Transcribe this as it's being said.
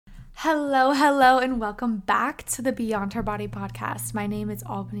Hello, hello, and welcome back to the Beyond Her Body podcast. My name is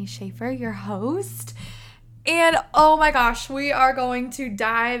Albany Schaefer, your host. And oh my gosh, we are going to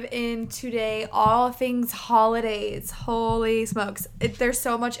dive in today all things holidays. Holy smokes. There's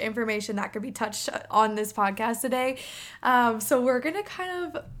so much information that could be touched on this podcast today. So we're going to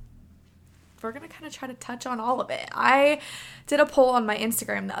kind of try to touch on all of it. I did a poll on my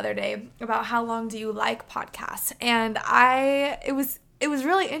Instagram the other day about how long do you like podcasts? And it was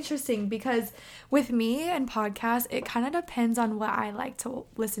really interesting because with me and podcasts, it kind of depends on what I like to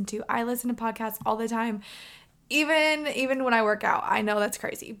listen to. I listen to podcasts all the time, even when I work out. I know that's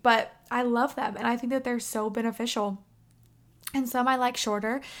crazy, but I love them and I think that they're so beneficial. And some I like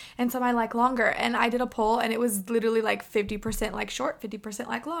shorter and some I like longer. And I did a poll and it was literally like 50% like short, 50%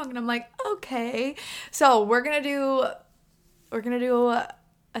 like long. And I'm like, okay. So we're going to do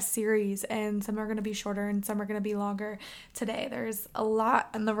a series, and some are going to be shorter and some are going to be longer today. There's a lot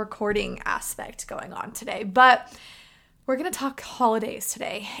in the recording aspect going on today, but we're going to talk holidays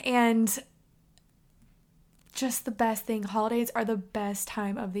today. And just the best thing, holidays are the best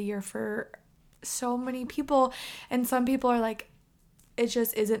time of the year for so many people, and some people are like, it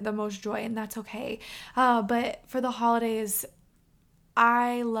just isn't the most joy, and that's okay. But for the holidays,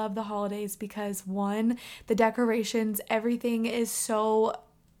 I love the holidays because one, the decorations, everything is so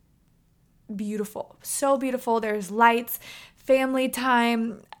beautiful. So beautiful. There's lights, family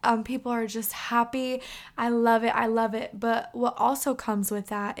time. People are just happy. I love it. I love it. But what also comes with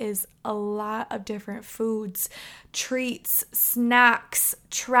that is a lot of different foods, treats, snacks,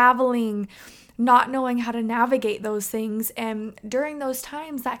 traveling, not knowing how to navigate those things. And during those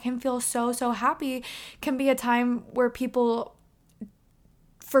times that can feel so happy, can be a time where people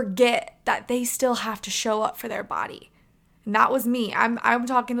forget that they still have to show up for their body. And that was me. I'm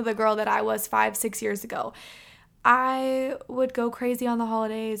talking to the girl that I was 5-6 years ago. I would go crazy on the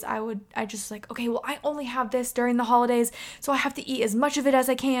holidays. I just like, okay, well, I only have this during the holidays, so I have to eat as much of it as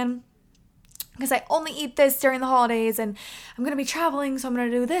I can because I only eat this during the holidays, and I'm going to be traveling, so I'm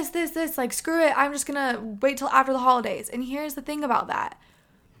going to do this, like, screw it. I'm just going to wait till after the holidays. And here's the thing about that.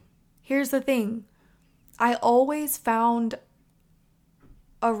 Here's the thing. I always found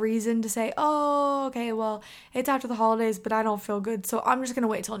a reason to say, oh, okay, well, it's after the holidays, but I don't feel good, so I'm just going to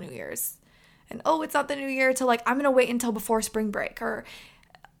wait till New Year's. And, oh, it's not the New Year, till, like, I'm going to wait until before spring break. Or,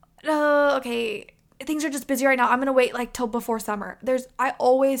 okay, things are just busy right now. I'm going to wait, like, till before summer. I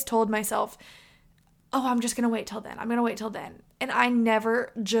always told myself, oh, I'm just going to wait till then. I'm going to wait till then. And I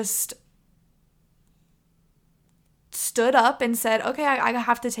never just stood up and said, okay, I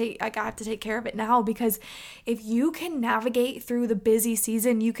have to take care of it now, because if you can navigate through the busy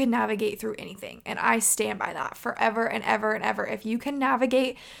season, you can navigate through anything. And I stand by that forever and ever and ever. If you can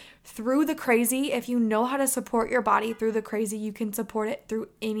navigate through the crazy, if you know how to support your body through the crazy, you can support it through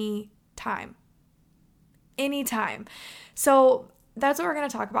any time. Anytime. So that's what we're going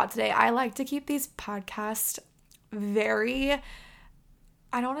to talk about today. I like to keep these podcasts very,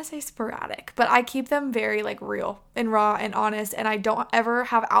 I don't want to say sporadic, but I keep them very like real and raw and honest, and I don't ever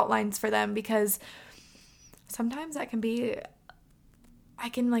have outlines for them because sometimes that can be, I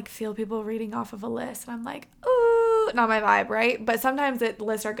can like feel people reading off of a list and I'm like, ooh, not my vibe, right? But sometimes the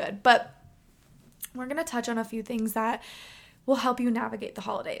lists are good. But we're going to touch on a few things that will help you navigate the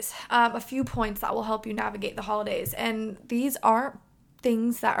holidays. A few points that will help you navigate the holidays. And these aren't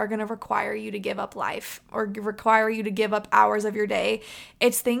things that are going to require you to give up life or require you to give up hours of your day.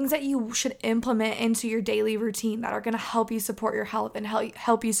 It's things that you should implement into your daily routine that are going to help you support your health and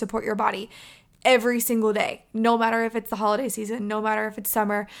help you support your body every single day, no matter if it's the holiday season, no matter if it's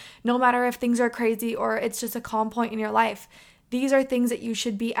summer, no matter if things are crazy or it's just a calm point in your life. These are things that you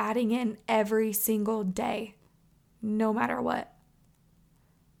should be adding in every single day, no matter what.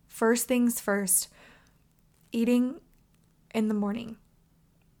 First things first, eating in the morning.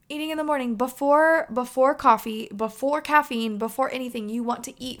 Eating in the morning before coffee, before caffeine, before anything. You want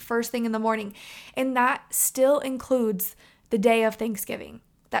to eat first thing in the morning. And that still includes the day of Thanksgiving.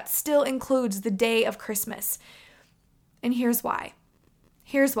 That still includes the day of Christmas. And here's why.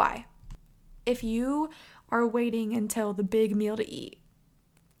 If you are waiting until the big meal to eat,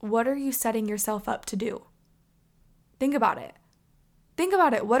 what are you setting yourself up to do? Think about it.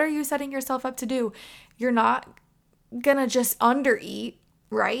 What are you setting yourself up to do? You're not gonna just undereat,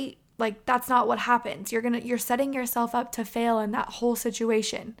 right? Like, that's not what happens. You're setting yourself up to fail in that whole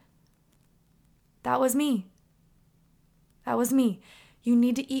situation. That was me. You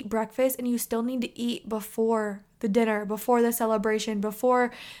need to eat breakfast, and you still need to eat before the dinner, before the celebration,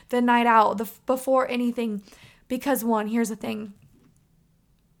 before the night out, before anything. Because one, here's the thing.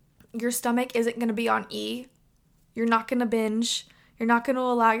 Your stomach isn't going to be on E. You're not going to binge. You're not going to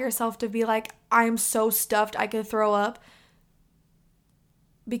allow yourself to be like, I'm so stuffed I could throw up,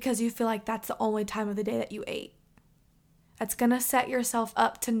 because you feel like that's the only time of the day that you ate. That's going to set yourself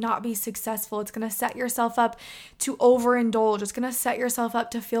up to not be successful. It's going to set yourself up to overindulge. It's going to set yourself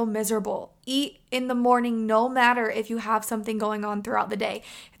up to feel miserable. Eat in the morning, no matter if you have something going on throughout the day.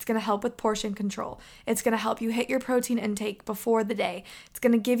 It's going to help with portion control. It's going to help you hit your protein intake before the day. It's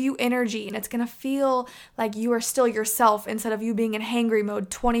going to give you energy, and it's going to feel like you are still yourself instead of you being in hangry mode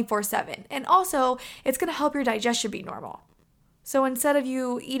 24/7. And also, it's going to help your digestion be normal. So instead of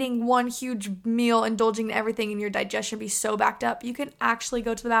you eating one huge meal, indulging in everything, and your digestion be so backed up, you can actually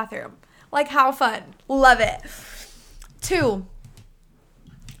go to the bathroom. Like, how fun. Love it. 2,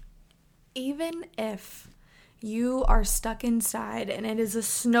 even if you are stuck inside and it is a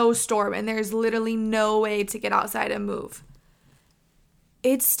snowstorm and there's literally no way to get outside and move,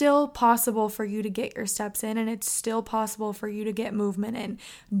 it's still possible for you to get your steps in, and it's still possible for you to get movement in.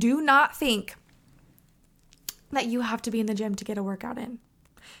 Do not think that you have to be in the gym to get a workout in.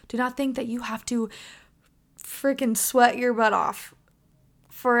 Do not think that you have to freaking sweat your butt off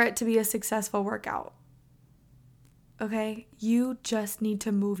for it to be a successful workout. Okay? You just need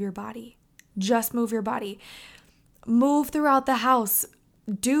to move your body. Just move your body. Move throughout the house.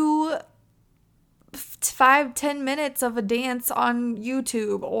 Do 5-10 minutes of a dance on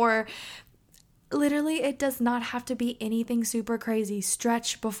YouTube, or literally, it does not have to be anything super crazy.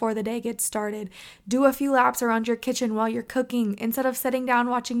 Stretch before the day gets started. Do a few laps around your kitchen while you're cooking. Instead of sitting down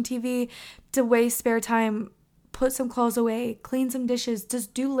watching TV to waste spare time, put some clothes away, clean some dishes.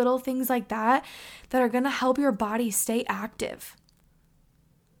 Just do little things like that are going to help your body stay active.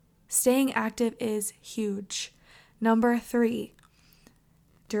 Staying active is huge. Number 3,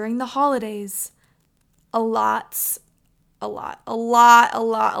 during the holidays, a lot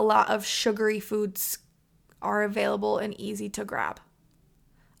of sugary foods are available and easy to grab.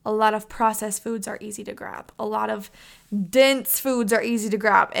 A lot of processed foods are easy to grab. A lot of dense foods are easy to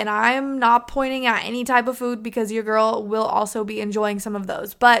grab. And I'm not pointing at any type of food, because your girl will also be enjoying some of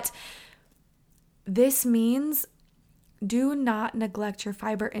those. But this means do not neglect your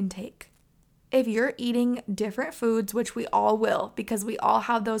fiber intake. If you're eating different foods, which we all will, because we all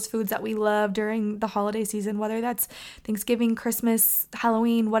have those foods that we love during the holiday season, whether that's Thanksgiving, Christmas,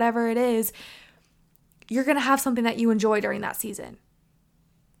 Halloween, whatever it is, you're going to have something that you enjoy during that season.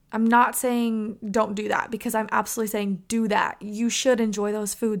 I'm not saying don't do that, because I'm absolutely saying do that. You should enjoy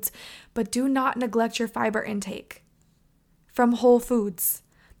those foods, but do not neglect your fiber intake from whole foods.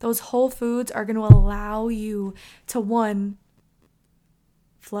 Those whole foods are going to allow you to, 1,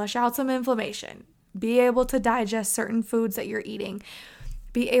 flush out some inflammation, be able to digest certain foods that you're eating,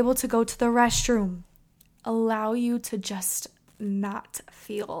 be able to go to the restroom, allow you to just not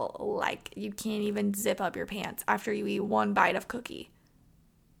feel like you can't even zip up your pants after you eat one bite of cookie.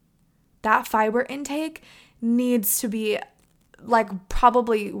 That fiber intake needs to be like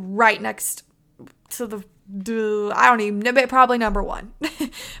probably right next to probably number 1.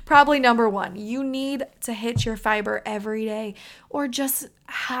 Probably number 1. You need to hit your fiber every day, or just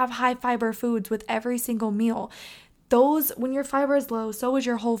have high fiber foods with every single meal. When your fiber is low, so is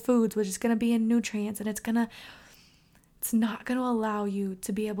your whole foods, which is going to be in nutrients, and it's not going to allow you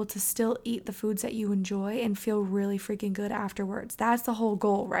to be able to still eat the foods that you enjoy and feel really freaking good afterwards. That's the whole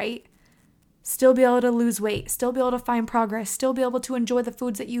goal, right? Still be able to lose weight, still be able to find progress, still be able to enjoy the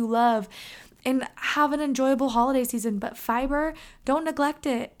foods that you love, and have an enjoyable holiday season. But fiber, don't neglect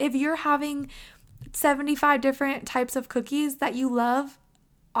it. If you're having 75 different types of cookies that you love,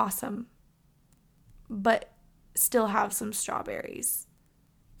 awesome. But still have some strawberries.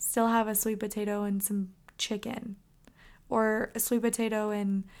 Still have a sweet potato and some chicken. Or a sweet potato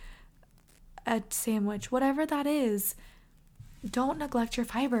and a sandwich. Whatever that is, don't neglect your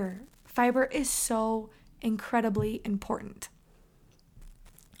fiber. Fiber is so incredibly important.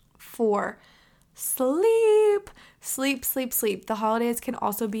 4, sleep. Sleep. The holidays can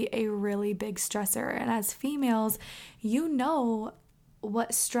also be a really big stressor. And as females, you know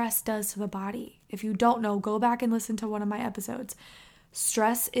what stress does to the body. If you don't know, go back and listen to one of my episodes.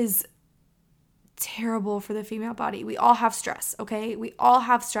 Stress is terrible for the female body. We all have stress, okay? We all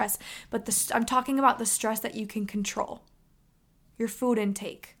have stress. But I'm talking about the stress that you can control. Your food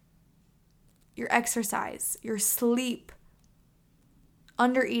intake, your exercise, your sleep,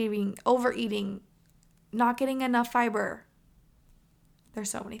 undereating, overeating, not getting enough fiber.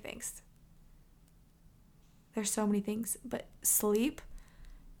 There's so many things. But sleep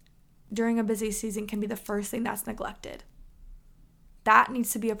during a busy season can be the first thing that's neglected. That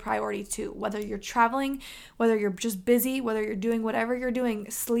needs to be a priority too. Whether you're traveling, whether you're just busy, whether you're doing whatever you're doing,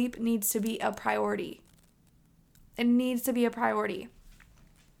 sleep needs to be a priority. It needs to be a priority.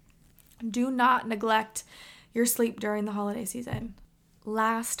 Do not neglect your sleep during the holiday season.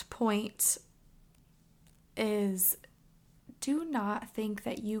 Last point is, do not think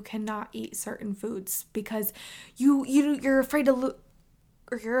that you cannot eat certain foods because you're afraid to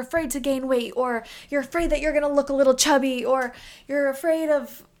or you're afraid to gain weight, or you're afraid that you're going to look a little chubby, or you're afraid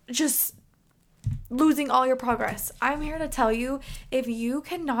of just losing all your progress. I'm here to tell you, if you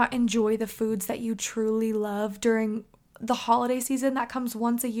cannot enjoy the foods that you truly love during the holiday season that comes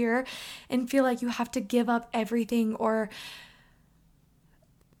once a year and feel like you have to give up everything, or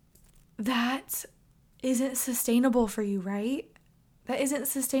that isn't sustainable for you, right? That isn't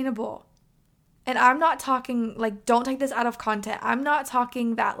sustainable. And I'm not talking, like, don't take this out of context. I'm not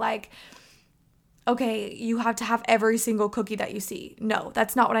talking that, like, okay, you have to have every single cookie that you see. No,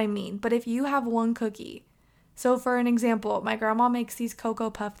 that's not what I mean. But if you have one cookie, so for an example, my grandma makes these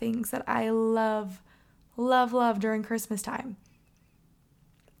Cocoa Puff things that I love during Christmas time.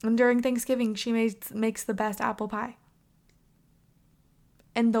 And during Thanksgiving, she makes the best apple pie.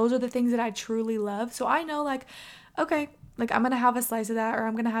 And those are the things that I truly love. So I know, like, okay, like, I'm going to have a slice of that, or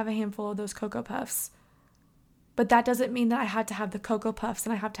I'm going to have a handful of those Cocoa Puffs. But that doesn't mean that I have to have the Cocoa Puffs,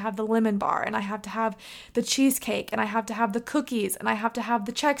 and I have to have the lemon bar, and I have to have the cheesecake, and I have to have the cookies, and I have to have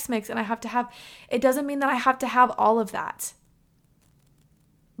the Chex Mix, and I have to have, it doesn't mean that I have to have all of that.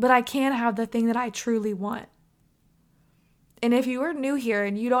 But I can have the thing that I truly want. And if you are new here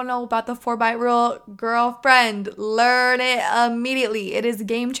and you don't know about the 4-bite rule, girlfriend, learn it immediately. It is a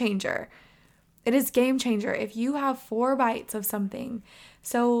game changer. It is game changer. If you have 4 bites of something,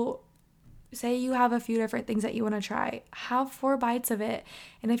 so say you have a few different things that you want to try, have 4 bites of it.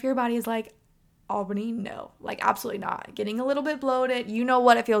 And if your body is like, Albany, no, like, absolutely not, getting a little bit bloated, you know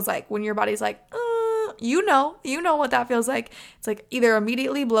what it feels like when your body's like, you know what that feels like. It's like either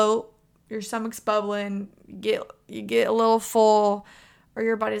immediately bloat, your stomach's bubbling, you get a little full, or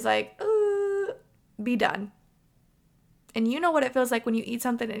your body's like, be done. And you know what it feels like when you eat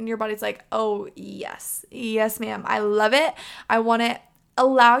something and your body's like, oh, yes, ma'am, I love it, I want it.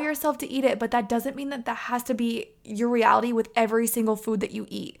 Allow yourself to eat it, but that doesn't mean that has to be your reality with every single food that you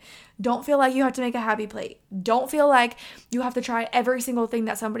eat. Don't feel like you have to make a happy plate. Don't feel like you have to try every single thing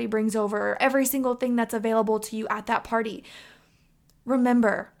that somebody brings over, or every single thing that's available to you at that party.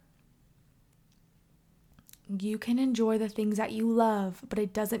 Remember, you can enjoy the things that you love, but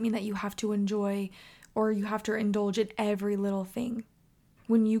it doesn't mean that you have to enjoy or you have to indulge in every little thing.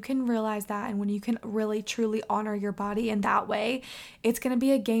 When you can realize that, and when you can really truly honor your body in that way, it's going to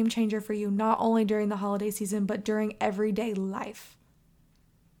be a game changer for you, not only during the holiday season, but during everyday life.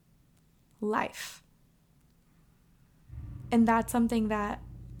 And that's something that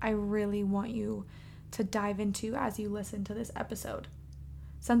I really want you to dive into as you listen to this episode.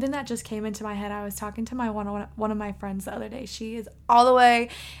 Something that just came into my head, I was talking to one of my friends the other day. She is all the way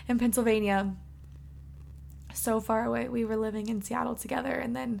in Pennsylvania, so far away. We were living in Seattle together,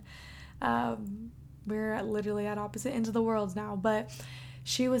 and then we're literally at opposite ends of the world now. But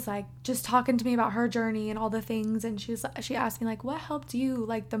she was like just talking to me about her journey and all the things, and she asked me, like, what helped you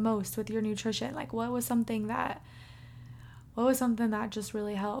like the most with your nutrition? Like, what was something that just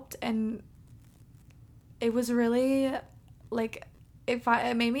really helped? And it was really like, it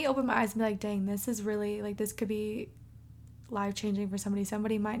made me open my eyes and be like, dang, this is really, like, this could be life-changing for somebody.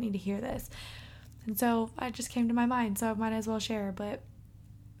 Somebody might need to hear this. And so it just came to my mind, so I might as well share. But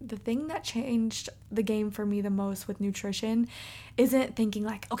the thing that changed the game for me the most with nutrition isn't thinking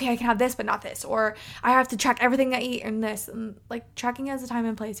like, okay, I can have this but not this, or I have to track everything I eat and this. And like, tracking has a time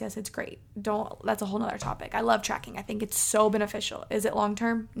and place. Yes, it's great. That's a whole nother topic. I love tracking. I think it's so beneficial. Is it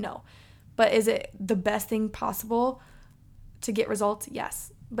long-term? No. But is it the best thing possible to get results?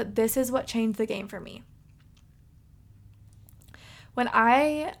 Yes. But this is what changed the game for me. When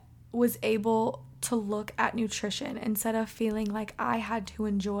I was able to look at nutrition instead of feeling like I had to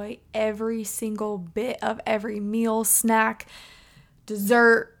enjoy every single bit of every meal, snack,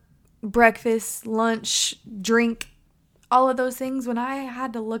 dessert, breakfast, lunch, drink, all of those things, when I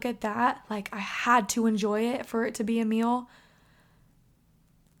had to look at that, like I had to enjoy it for it to be a meal,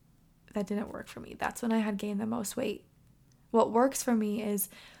 that didn't work for me. That's when I had gained the most weight. What works for me is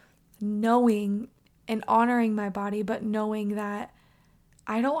knowing and honoring my body, but knowing that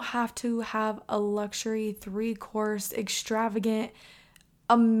I don't have to have a luxury 3-course, extravagant,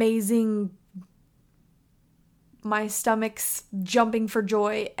 amazing, my stomach's jumping for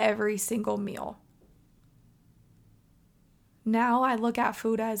joy every single meal. Now I look at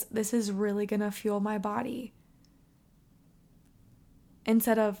food as, this is really going to fuel my body.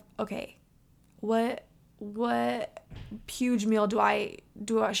 Instead of, okay, what huge meal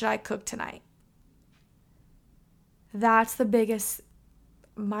should I cook tonight? That's the biggest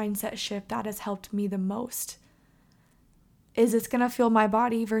mindset shift that has helped me the most. Is it's going to fuel my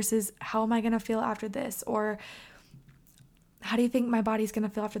body versus how am I going to feel after this? Or how do you think my body's going to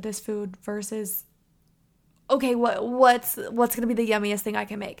feel after this food versus, okay, what's going to be the yummiest thing I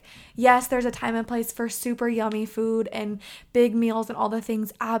can make? Yes, there's a time and place for super yummy food and big meals and all the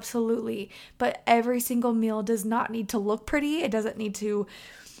things, absolutely. But every single meal does not need to look pretty. It doesn't need to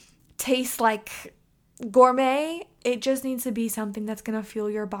taste like gourmet. It just needs to be something that's going to fuel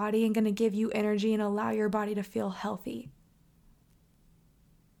your body and going to give you energy and allow your body to feel healthy.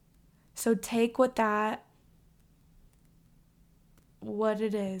 So take what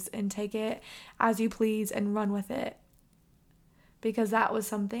it is and take it as you please and run with it, because that was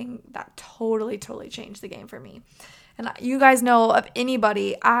something that totally changed the game for me. And you guys know, of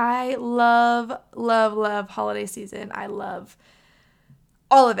anybody, I love holiday season. I love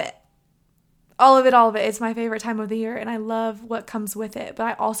all of it. All of it. It's my favorite time of the year, and I love what comes with it. But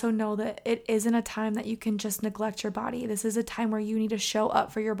I also know that it isn't a time that you can just neglect your body. This is a time where you need to show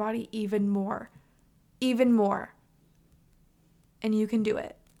up for your body even more. And you can do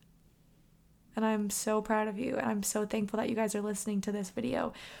it. And I'm so proud of you, and I'm so thankful that you guys are listening to this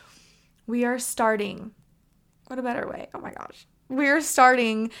video. We are starting, what a better way, oh my gosh. We're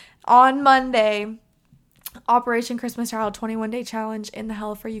starting on Monday, Operation Christmas Child 21-Day Challenge in the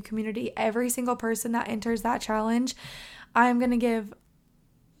Hell for You community. Every single person that enters that challenge, I'm going to give,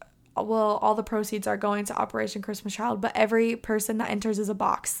 all the proceeds are going to Operation Christmas Child, but every person that enters is a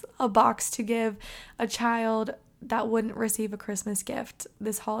box to give a child that wouldn't receive a Christmas gift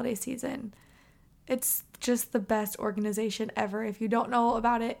this holiday season. It's just the best organization ever. If you don't know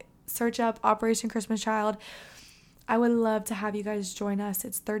about it, search up Operation Christmas Child. I would love to have you guys join us.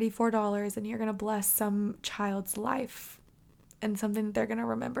 It's $34 and you're going to bless some child's life and something that they're going to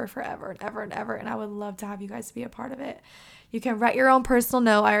remember forever and ever and ever. And I would love to have you guys be a part of it. You can write your own personal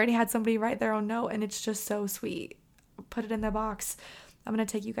note. I already had somebody write their own note and it's just so sweet. Put it in the box. I'm going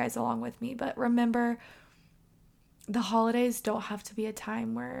to take you guys along with me. But remember, the holidays don't have to be a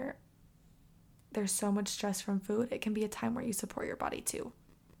time where there's so much stress from food. It can be a time where you support your body too.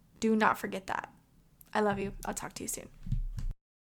 Do not forget that. I love you. I'll talk to you soon.